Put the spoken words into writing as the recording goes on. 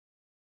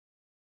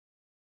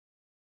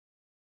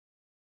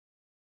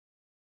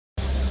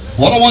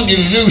What I want you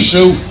to do,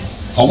 Sue,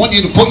 I want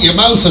you to put your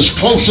mouth as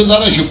close to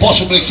that as you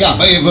possibly can.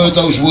 I have heard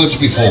those words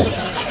before.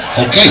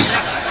 Okay?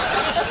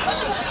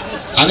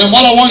 And then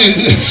what I want you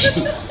to do is,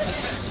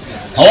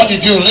 I want you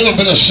to do a little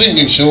bit of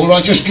singing, Sue,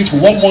 alright? Just get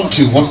 1 1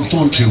 2 1 1 2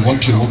 1 2 1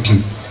 2. 1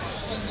 2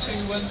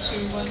 1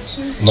 2 1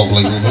 2.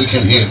 Lovely, we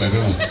can hear, baby.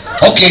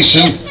 Okay,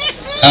 Sue.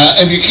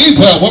 If you keep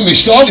when we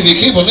start, if you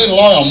keep a little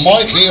eye on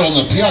Mike here on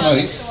the piano.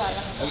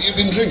 Have you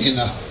been drinking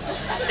that?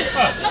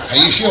 Are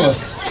you sure?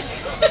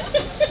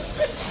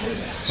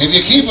 If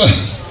you keep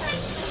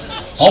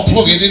I'll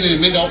plug it in a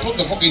minute. I'll plug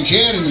the fucking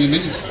chair in a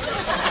minute.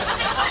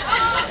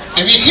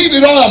 If you keep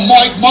your eye on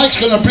Mike, Mike's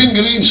going to bring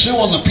it in, Sue,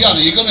 on the piano.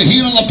 You're going to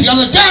hear on the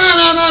piano,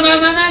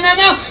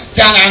 da-na-na-na-na-na-na-na,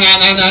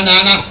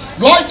 da-na-na-na-na-na-na.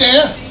 Right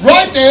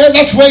there,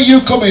 that's where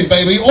you come in,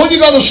 baby. All you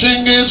got to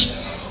sing is,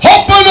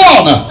 hop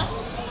banana.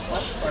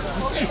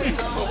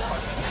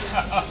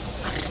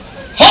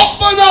 Hop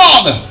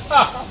banana.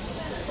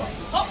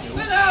 Hop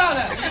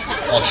banana.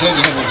 I'll change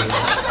it up a bit.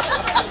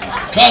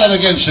 Try that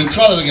again, Sue.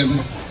 Try that again.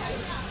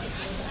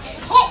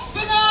 Hop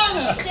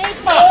banana.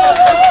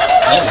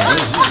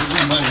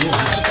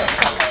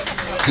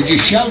 Could you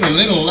shout a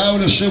little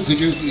louder, Sue? Could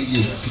you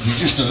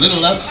just a little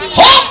louder?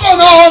 Hop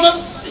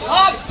banana!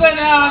 Hop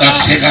banana!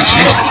 That's it.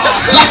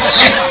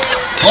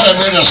 Put a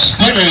bit of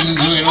spin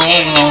into it.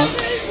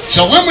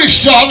 So when we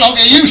start,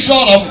 okay, you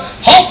start up,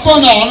 hop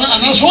banana,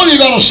 and that's all you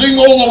got to sing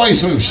all the way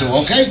through, Sue,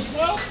 okay?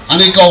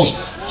 And it goes,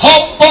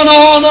 hop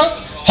banana,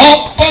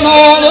 hop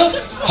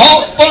banana,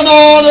 hop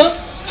banana,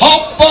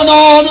 hop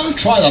banana.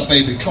 Try that,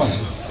 baby, try that.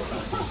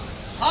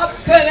 Hop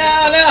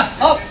banana,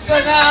 hop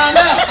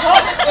banana,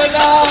 hop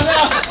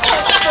banana,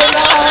 hop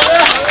banana.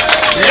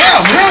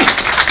 Yeah, man.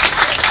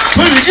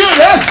 Pretty good,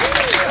 huh?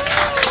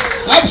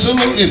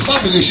 Absolutely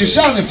fabulous. You're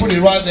sounding pretty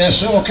right there,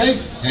 sir,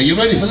 okay? Are you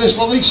ready for this,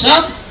 lovely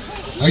Sam?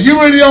 Are you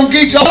ready on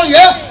guitar,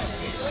 yeah?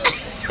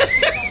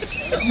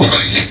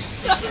 Mike.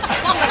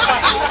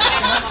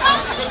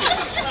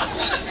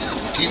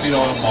 Keep it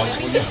on, Mike,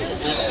 will you?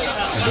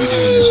 As we're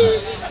doing this.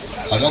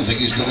 I don't think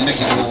he's going to make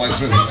it all the way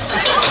through.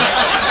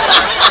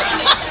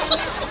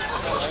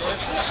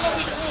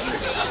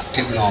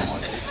 Keep it on,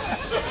 Mike.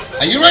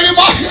 Are you ready,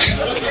 Mike?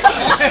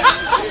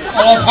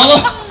 Hello, fella.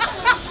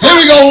 Here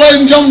we go,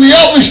 ladies and gentlemen, the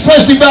Elvis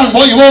Presley Band,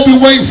 what you've all been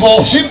waiting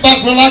for. Sit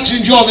back, relax,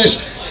 enjoy this.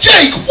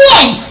 Jake, 1,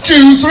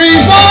 2, 3, 4.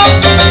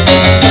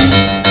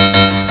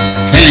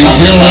 Hey, you love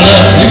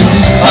me.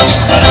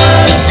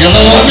 You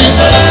love me.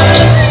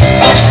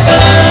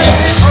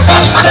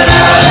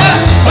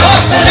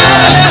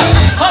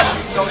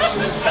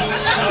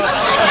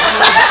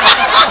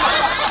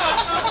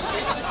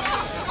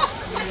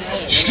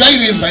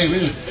 Straight in,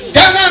 baby.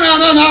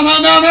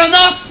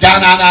 Da-na-na-na-na-na-na-na.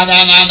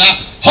 Da-na-na-na-na-na.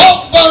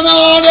 Hop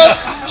banana,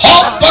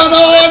 hop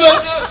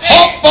banana,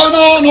 hop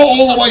banana,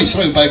 all the way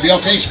through, baby,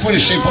 okay? It's pretty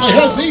simple.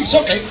 It's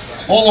okay.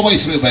 All the way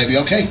through, baby,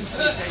 okay?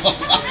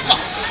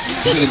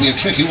 It's going to be a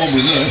tricky one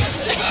with her.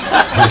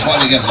 We'll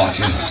try to get like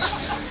it.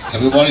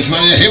 Everybody's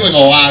ready? Here we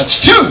go. 1,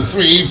 2,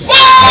 3, 4.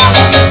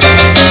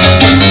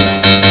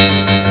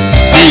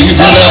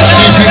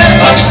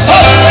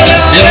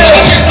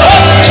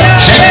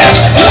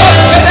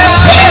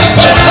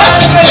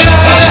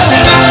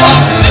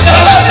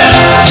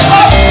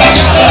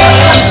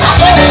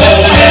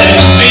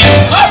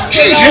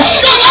 Jesus,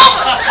 shut up!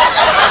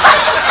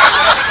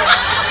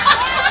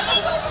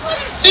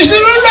 Is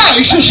there a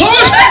race or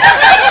something?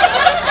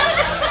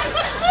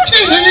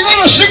 Jesus, you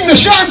gotta sing the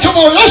same to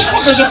all those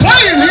fuckers are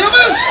playing here,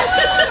 man.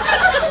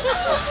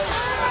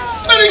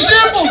 Very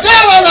simple.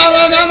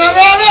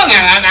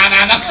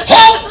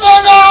 Hop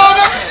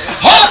banana,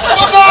 hop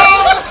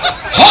banana,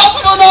 hop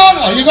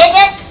banana. You got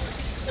that?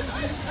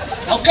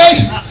 Okay.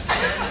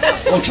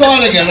 We'll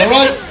try it again,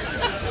 alright?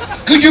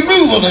 Could you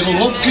move a little,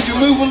 love? Could you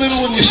move a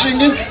little when you're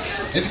singing?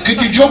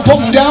 Could you jump up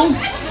and down?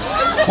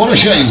 What a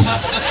shame.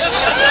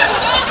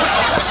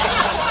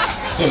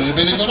 Thought it'd have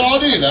been a good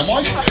idea there,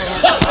 Mike.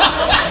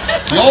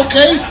 You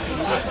okay?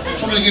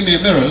 Somebody give me a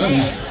mirror, don't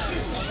you?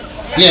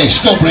 Yeah,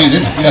 still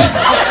breathing. Yeah.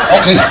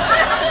 Okay.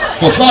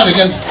 We'll try it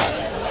again.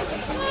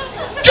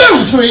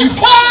 2, 3,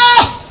 4.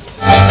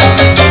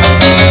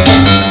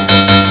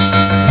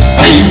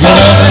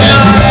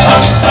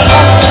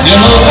 You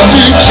know the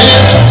big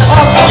shit.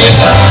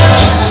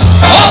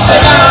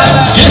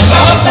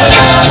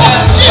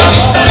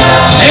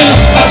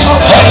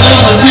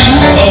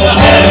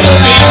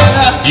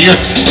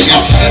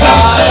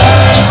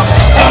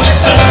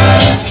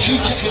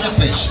 She's taking a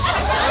piss.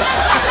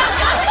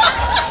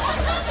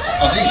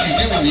 I think she's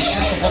doing this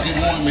just to fucking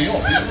wind me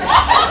up. Yeah?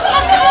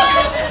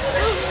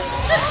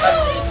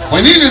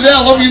 We're nearly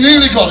there, love. You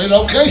nearly got it,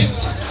 okay?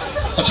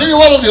 I'll tell you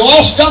what I'll do.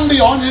 I'll stand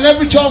behind, and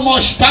every time I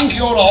spank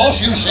your arse,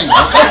 you sing,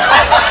 okay?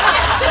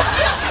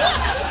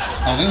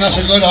 I think that's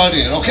a good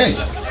idea, okay?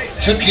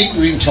 Should keep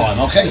you in time,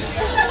 okay?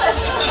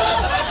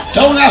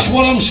 Don't ask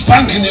what I'm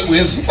spanking it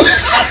with.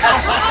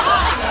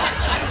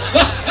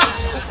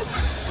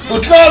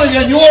 We'll try it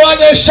again. You all right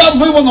there, Sam?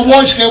 Move on the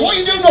white square. What are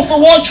you doing off the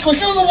white square?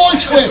 Get on the white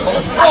square,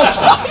 fella, for Christ's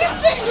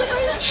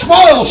sake.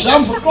 Smile,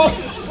 Sam, for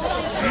Christ's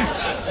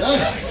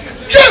sake.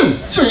 2,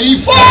 3, 3,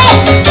 4.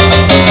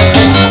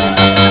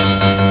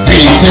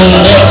 Baby,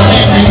 let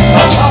me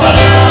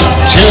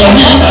tell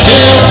me,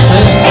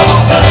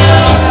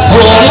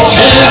 put a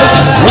chair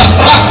right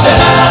back.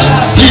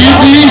 Leave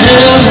me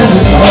here,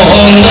 oh,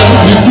 let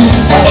me be.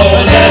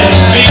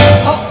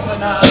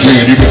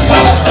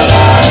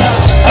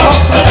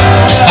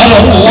 I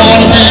don't want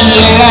to be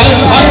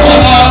alive.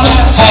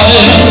 I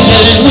am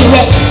saying the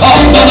rock.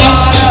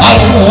 I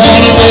don't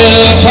want to be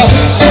a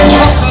tiger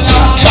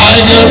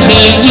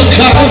in the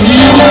car.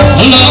 You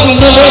love,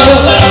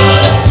 love.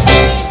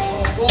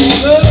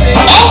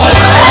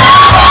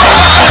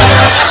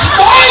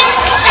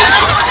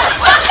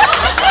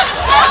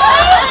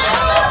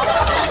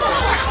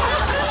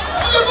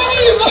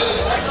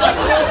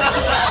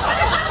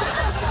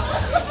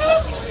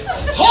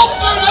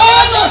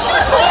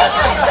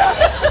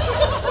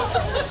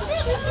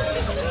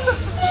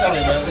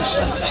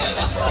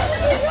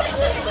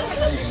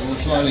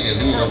 Try to get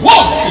here. 1, 2,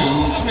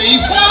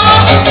 3, 4.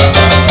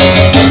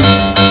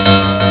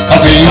 I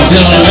think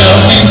you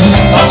love me.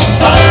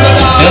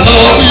 You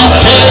love me,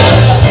 kid.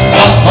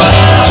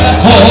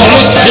 For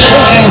a chair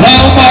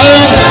around my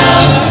head.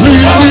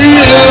 Leave me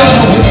here.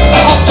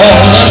 Oh,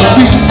 let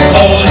me.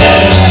 Oh,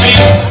 let me.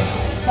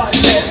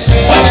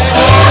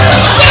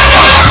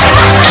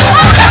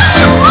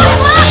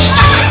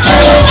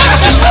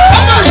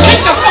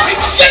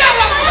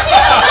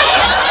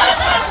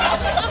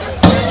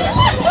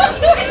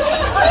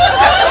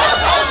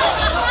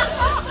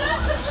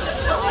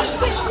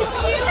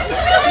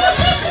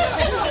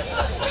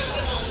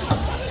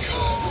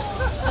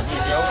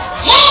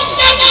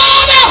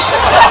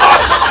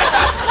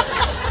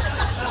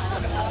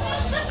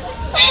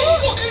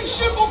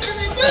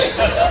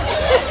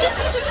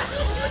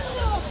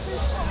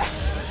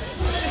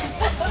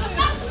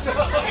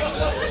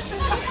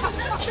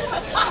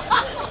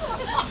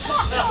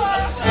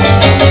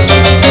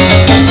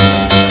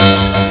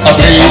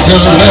 You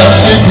love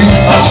me,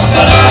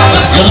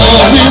 you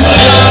love me,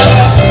 child.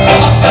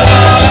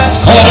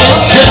 For a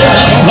chair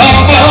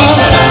around my heart.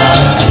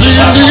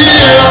 Leave me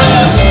here.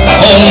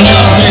 Oh,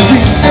 let me be.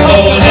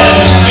 Oh, let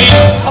me be.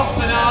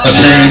 A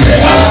dirty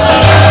man.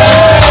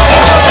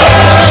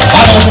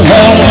 I don't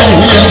want to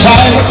be here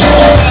trying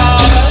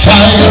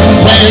to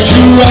play it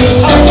too right.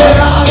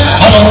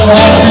 I don't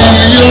want to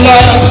be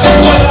alive.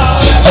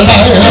 I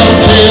like how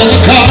to the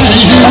car.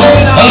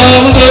 I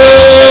love the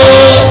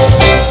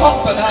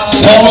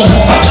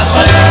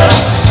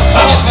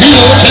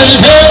you teddy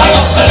bear,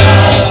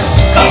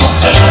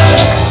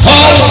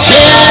 all the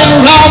chain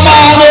around my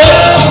neck.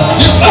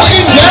 You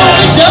fucking devil,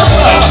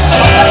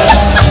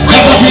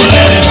 never be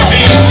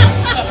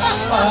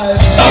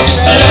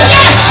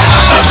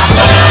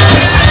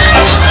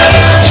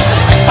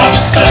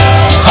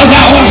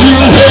around you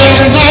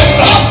every night.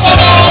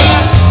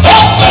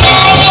 Up and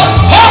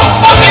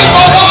fucking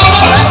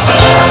banana.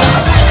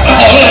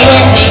 Oh,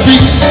 let me be.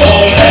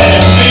 Oh,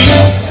 let me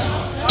be.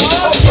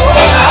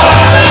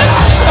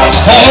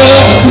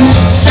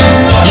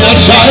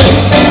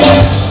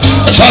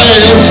 I try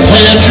to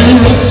play it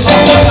true.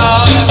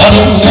 I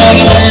don't want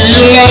to be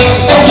alive.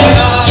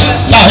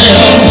 My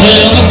hands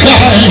in the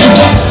kind.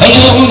 I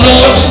love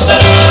love.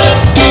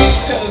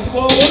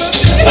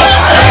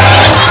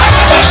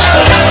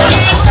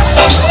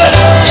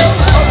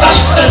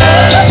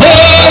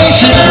 But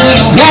you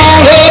don't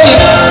love it.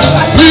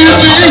 Leave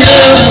me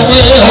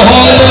everywhere.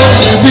 Oh, let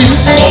me be.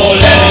 Oh,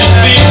 let it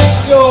be.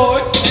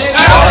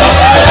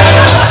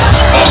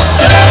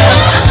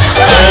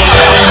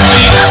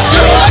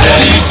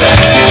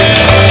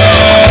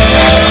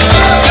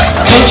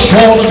 Just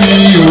wanna be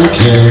your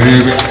teddy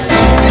bear.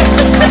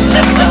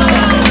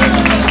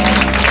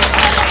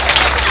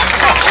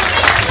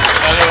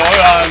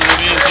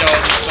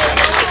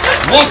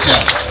 What a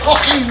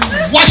fucking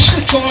waste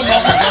of time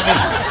altogether.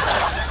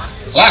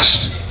 Last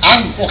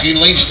and fucking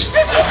least.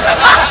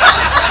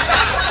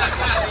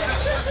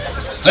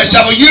 Let's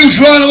have a huge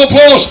round of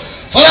applause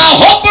for our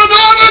hot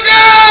banana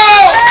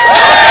girl!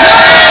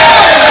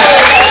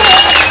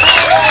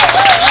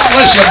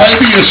 Bless you,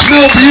 baby, you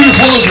smell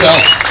beautiful as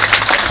well.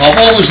 I've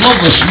always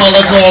loved the smell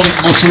of garlic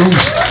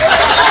mushrooms.